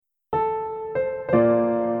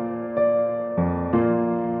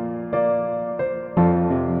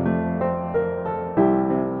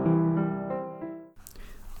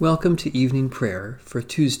Welcome to evening prayer for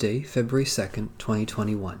Tuesday, February 2nd,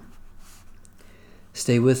 2021.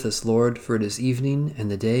 Stay with us, Lord, for it is evening and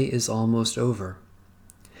the day is almost over.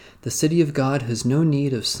 The city of God has no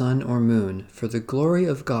need of sun or moon, for the glory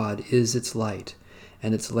of God is its light,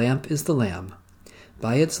 and its lamp is the Lamb.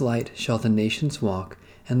 By its light shall the nations walk,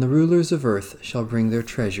 and the rulers of earth shall bring their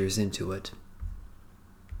treasures into it.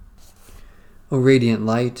 O radiant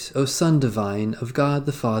light, O Son divine, of God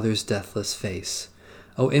the Father's deathless face,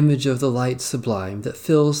 O image of the light sublime that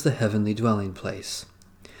fills the heavenly dwelling place.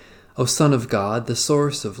 O Son of God, the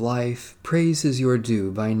source of life, praise is your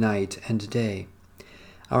due by night and day.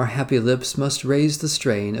 Our happy lips must raise the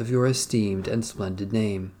strain of your esteemed and splendid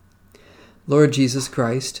name. Lord Jesus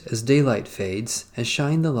Christ, as daylight fades, as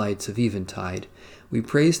shine the lights of eventide, we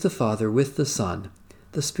praise the Father with the Son,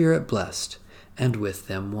 the Spirit blessed, and with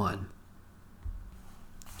them one.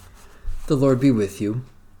 The Lord be with you.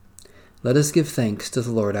 Let us give thanks to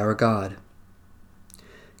the Lord our God.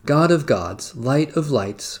 God of gods, light of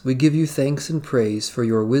lights, we give you thanks and praise for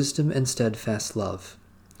your wisdom and steadfast love.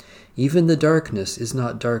 Even the darkness is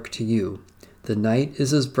not dark to you. The night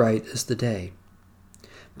is as bright as the day.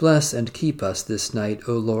 Bless and keep us this night,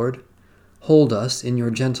 O Lord. Hold us in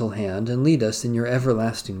your gentle hand and lead us in your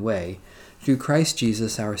everlasting way. Through Christ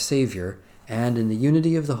Jesus our Savior, and in the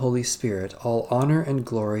unity of the Holy Spirit, all honor and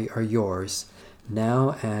glory are yours,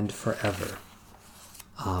 now and forever.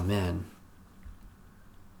 Amen.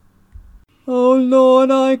 O Lord,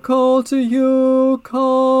 I call to you,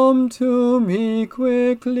 come to me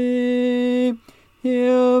quickly.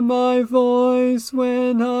 Hear my voice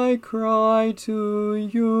when I cry to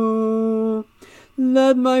you.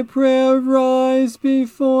 Let my prayer rise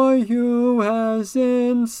before you as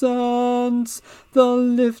incense, the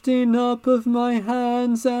lifting up of my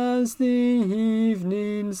hands as the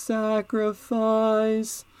evening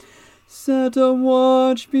sacrifice. Set a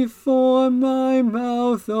watch before my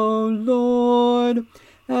mouth, O Lord,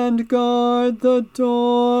 and guard the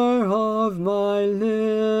door of my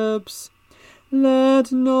lips.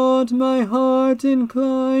 Let not my heart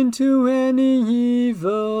incline to any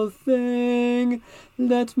evil thing.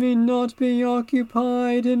 Let me not be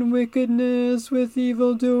occupied in wickedness with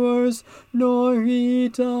evildoers, nor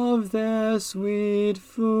eat of their sweet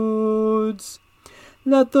foods.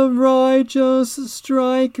 Let the righteous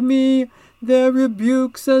strike me. Their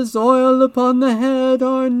rebukes as oil upon the head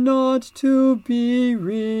are not to be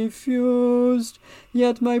refused.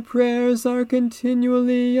 Yet my prayers are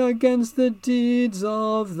continually against the deeds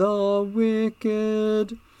of the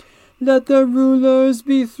wicked. Let the rulers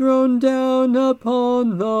be thrown down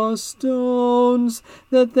upon the stones,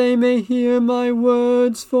 that they may hear my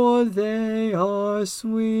words, for they are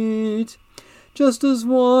sweet. Just as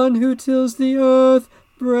one who tills the earth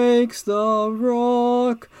breaks the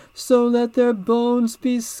rock, so let their bones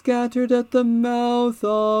be scattered at the mouth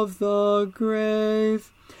of the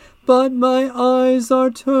grave. But my eyes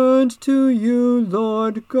are turned to you,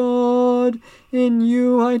 Lord God. In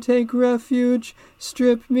you I take refuge.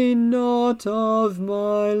 Strip me not of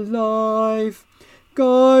my life.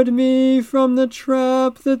 Guard me from the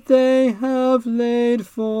trap that they have laid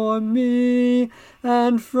for me,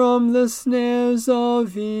 and from the snares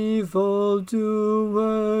of evildoers.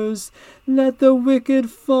 Let the wicked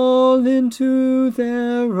fall into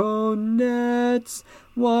their own nets,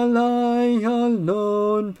 while I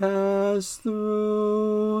alone pass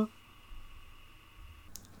through.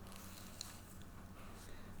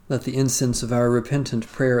 Let the incense of our repentant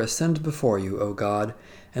prayer ascend before you, O God,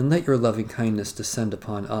 and let your loving kindness descend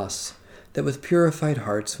upon us, that with purified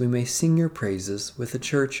hearts we may sing your praises with the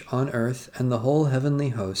church on earth and the whole heavenly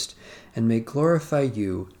host, and may glorify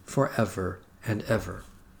you forever and ever.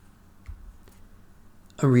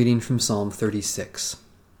 A reading from Psalm 36.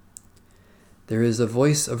 There is a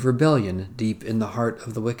voice of rebellion deep in the heart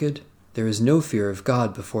of the wicked. There is no fear of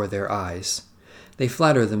God before their eyes. They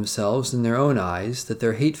flatter themselves in their own eyes that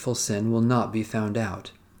their hateful sin will not be found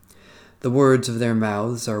out. The words of their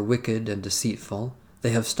mouths are wicked and deceitful.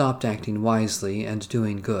 They have stopped acting wisely and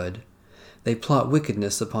doing good. They plot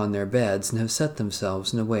wickedness upon their beds and have set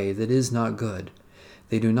themselves in a way that is not good.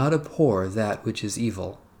 They do not abhor that which is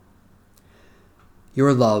evil.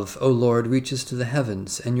 Your love, O Lord, reaches to the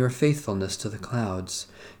heavens, and your faithfulness to the clouds.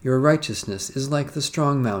 Your righteousness is like the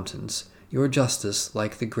strong mountains, your justice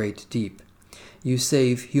like the great deep. You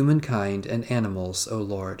save humankind and animals, O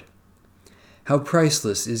Lord. How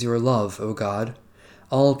priceless is your love, O God!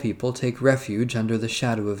 All people take refuge under the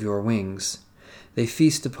shadow of your wings. They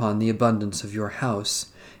feast upon the abundance of your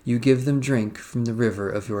house. You give them drink from the river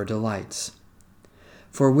of your delights.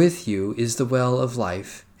 For with you is the well of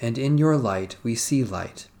life, and in your light we see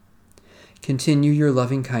light. Continue your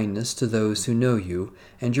loving kindness to those who know you,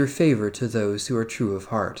 and your favor to those who are true of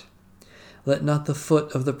heart. Let not the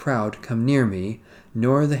foot of the proud come near me,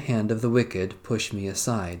 nor the hand of the wicked push me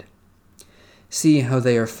aside. See how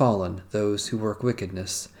they are fallen, those who work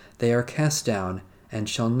wickedness. They are cast down, and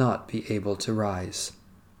shall not be able to rise.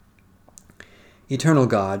 Eternal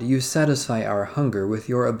God, you satisfy our hunger with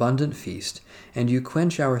your abundant feast, and you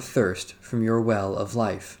quench our thirst from your well of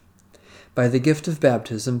life. By the gift of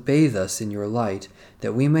baptism, bathe us in your light,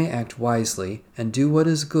 that we may act wisely and do what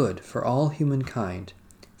is good for all humankind,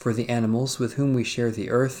 for the animals with whom we share the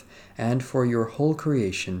earth, and for your whole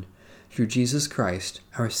creation, through Jesus Christ,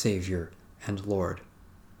 our Savior and Lord.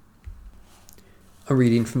 A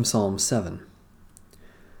reading from Psalm 7.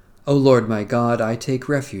 O Lord my God, I take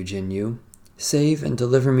refuge in you. Save and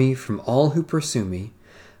deliver me from all who pursue me,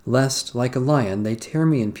 lest, like a lion, they tear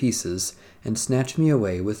me in pieces, and snatch me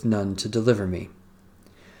away with none to deliver me.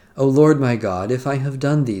 O Lord my God, if I have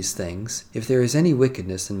done these things, if there is any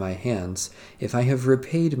wickedness in my hands, if I have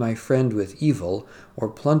repaid my friend with evil, or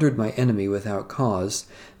plundered my enemy without cause,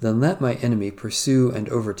 then let my enemy pursue and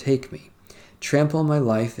overtake me, trample my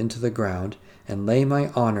life into the ground, and lay my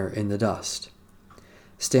honor in the dust.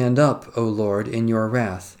 Stand up, O Lord, in your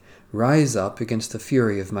wrath, rise up against the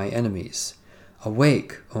fury of my enemies.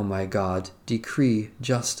 Awake, O my God, decree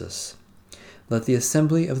justice. Let the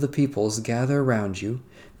assembly of the peoples gather round you.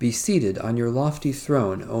 Be seated on your lofty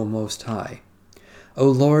throne, O Most High. O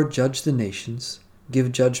Lord, judge the nations.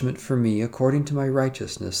 Give judgment for me according to my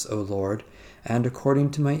righteousness, O Lord, and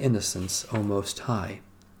according to my innocence, O Most High.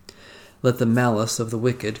 Let the malice of the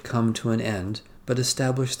wicked come to an end, but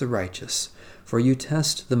establish the righteous, for you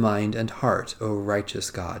test the mind and heart, O righteous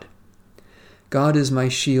God. God is my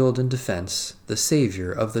shield and defense, the Savior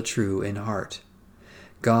of the true in heart.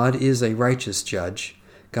 God is a righteous judge.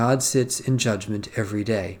 God sits in judgment every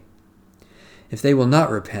day. If they will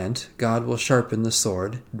not repent, God will sharpen the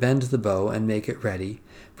sword, bend the bow and make it ready,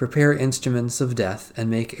 prepare instruments of death and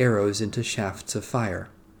make arrows into shafts of fire.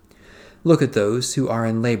 Look at those who are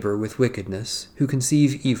in labor with wickedness, who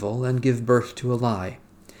conceive evil and give birth to a lie.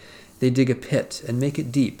 They dig a pit and make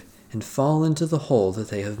it deep, and fall into the hole that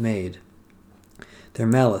they have made. Their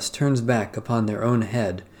malice turns back upon their own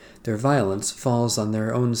head, their violence falls on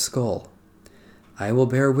their own skull. I will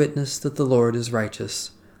bear witness that the Lord is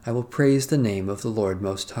righteous. I will praise the name of the Lord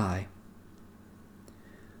Most High.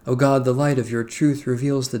 O God, the light of your truth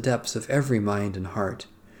reveals the depths of every mind and heart.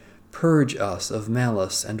 Purge us of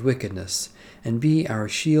malice and wickedness, and be our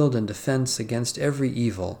shield and defense against every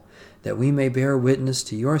evil, that we may bear witness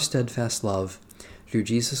to your steadfast love, through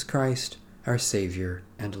Jesus Christ, our Savior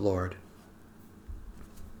and Lord.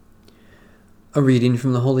 A reading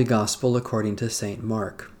from the Holy Gospel according to St.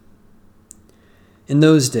 Mark. In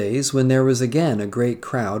those days, when there was again a great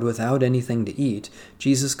crowd without anything to eat,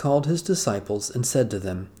 Jesus called his disciples and said to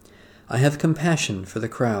them, I have compassion for the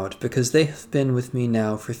crowd, because they have been with me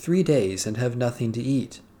now for 3 days and have nothing to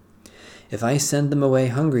eat. If I send them away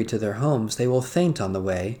hungry to their homes, they will faint on the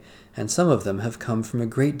way, and some of them have come from a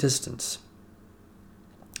great distance.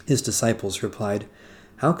 His disciples replied,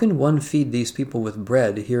 How can one feed these people with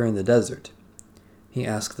bread here in the desert? He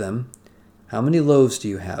asked them, How many loaves do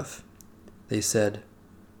you have? They said,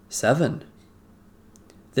 7.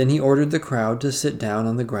 Then he ordered the crowd to sit down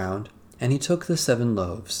on the ground, and he took the 7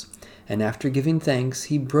 loaves, and after giving thanks,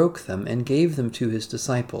 he broke them and gave them to his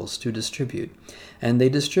disciples to distribute, and they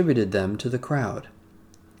distributed them to the crowd.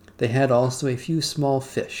 They had also a few small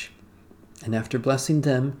fish, and after blessing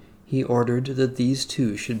them, he ordered that these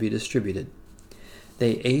too should be distributed.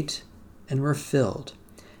 They ate and were filled,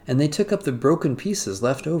 and they took up the broken pieces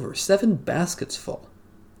left over, 7 baskets full.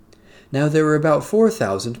 Now there were about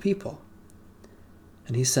 4,000 people.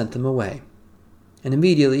 And he sent them away. And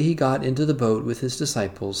immediately he got into the boat with his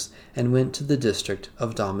disciples and went to the district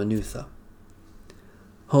of Dalmanutha.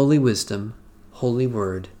 Holy Wisdom, Holy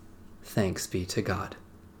Word, thanks be to God.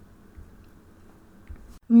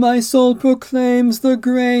 My soul proclaims the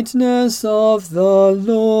greatness of the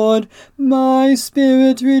Lord. My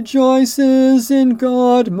spirit rejoices in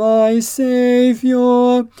God my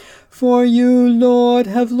Saviour. For you, Lord,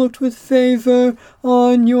 have looked with favor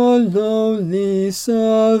on your lowly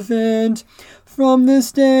servant. From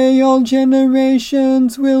this day all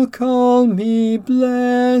generations will call me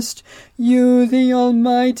blessed. You, the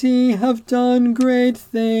Almighty, have done great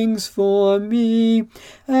things for me,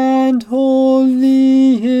 and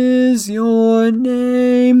holy is your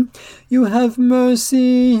name. You have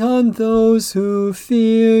mercy on those who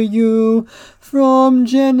fear you, from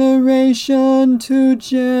generation to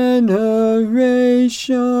generation.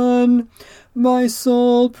 My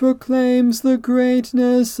soul proclaims the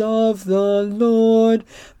greatness of the Lord.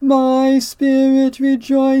 My spirit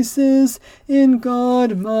rejoices in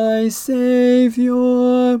God my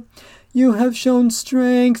Saviour. You have shown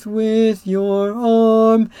strength with your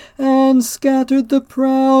arm, and scattered the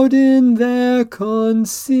proud in their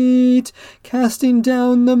conceit, casting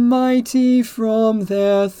down the mighty from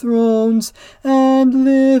their thrones, and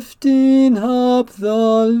lifting up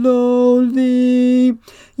the lowly.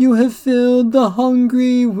 You have filled the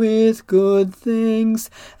hungry with good things,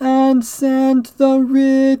 and sent the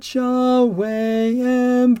rich away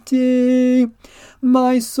empty.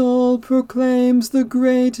 My soul proclaims the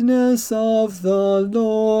greatness of the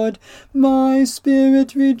Lord. My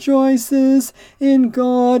spirit rejoices in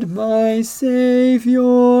God my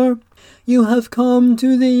Saviour. You have come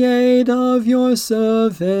to the aid of your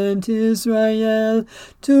servant Israel,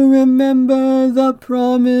 to remember the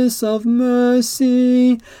promise of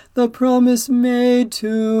mercy, the promise made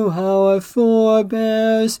to our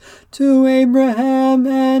forebears, to Abraham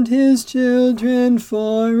and his children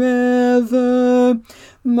forever.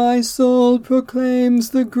 My soul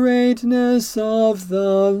proclaims the greatness of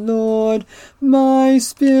the Lord. My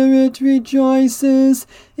spirit rejoices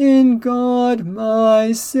in God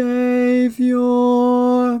my Saviour.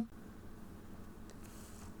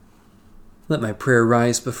 Let my prayer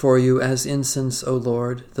rise before you as incense, O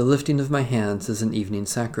Lord, the lifting of my hands as an evening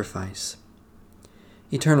sacrifice.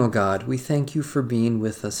 Eternal God, we thank you for being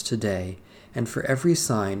with us today and for every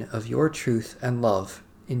sign of your truth and love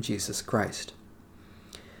in Jesus Christ.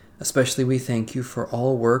 Especially we thank you for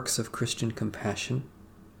all works of Christian compassion,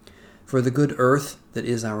 for the good earth that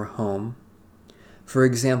is our home, for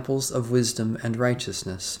examples of wisdom and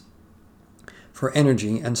righteousness, for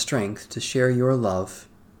energy and strength to share your love,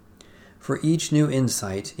 for each new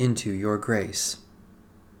insight into your grace.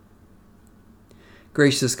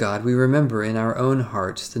 Gracious God, we remember in our own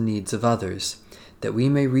hearts the needs of others, that we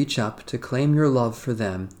may reach up to claim your love for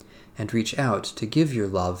them and reach out to give your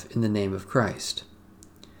love in the name of Christ.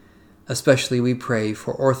 Especially we pray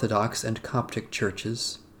for Orthodox and Coptic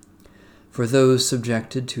churches, for those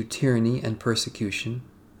subjected to tyranny and persecution,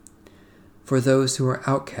 for those who are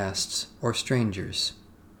outcasts or strangers,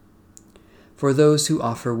 for those who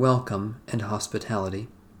offer welcome and hospitality,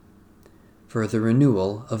 for the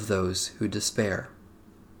renewal of those who despair.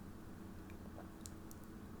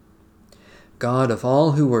 God of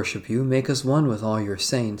all who worship you, make us one with all your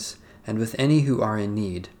saints, and with any who are in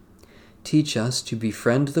need. Teach us to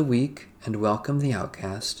befriend the weak and welcome the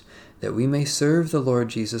outcast, that we may serve the Lord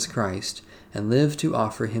Jesus Christ and live to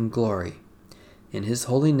offer him glory. In his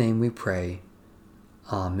holy name we pray.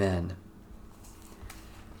 Amen.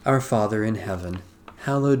 Our Father in heaven,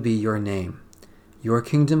 hallowed be your name. Your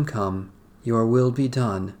kingdom come, your will be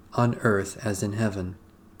done, on earth as in heaven.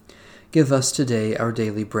 Give us today our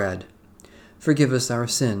daily bread. Forgive us our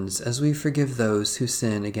sins, as we forgive those who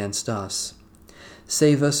sin against us.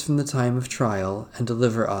 Save us from the time of trial, and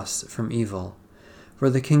deliver us from evil. For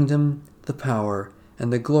the kingdom, the power,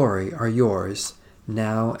 and the glory are yours,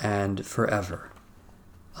 now and forever.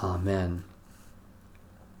 Amen.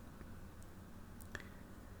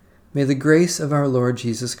 May the grace of our Lord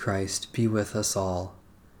Jesus Christ be with us all.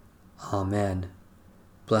 Amen.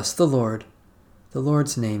 Bless the Lord. The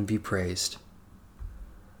Lord's name be praised.